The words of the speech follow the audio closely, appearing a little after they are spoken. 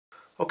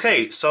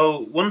Okay, so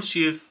once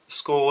you've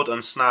scored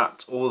and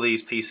snapped all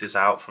these pieces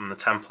out from the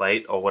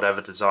template or whatever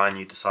design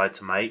you decide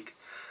to make,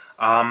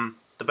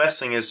 the best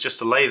thing is just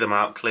to lay them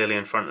out clearly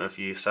in front of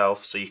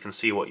yourself so you can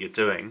see what you're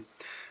doing.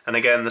 And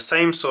again, the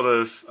same sort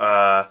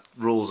of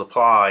rules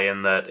apply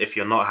in that if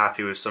you're not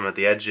happy with some of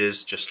the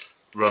edges, just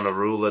run a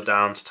ruler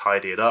down to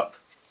tidy it up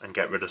and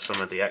get rid of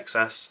some of the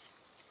excess.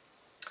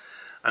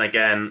 And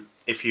again,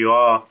 if you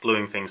are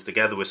gluing things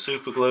together with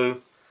super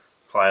glue,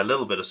 apply a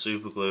little bit of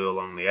super glue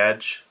along the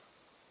edge,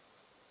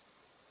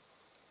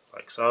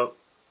 like so.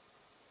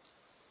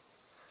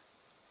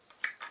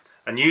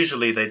 And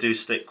usually they do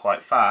stick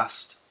quite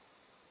fast,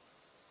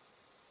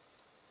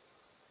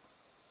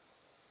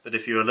 but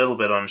if you're a little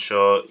bit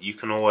unsure, you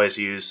can always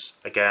use,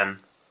 again,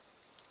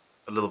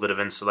 a little bit of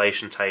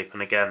insulation tape.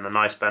 And again, the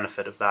nice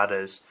benefit of that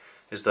is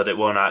that it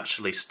won't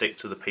actually stick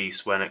to the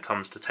piece when it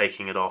comes to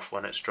taking it off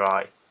when it's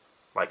dry,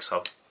 like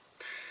so.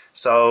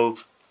 So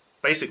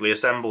basically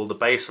assemble the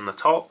base and the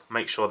top,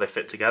 make sure they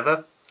fit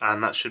together,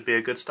 and that should be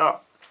a good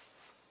start.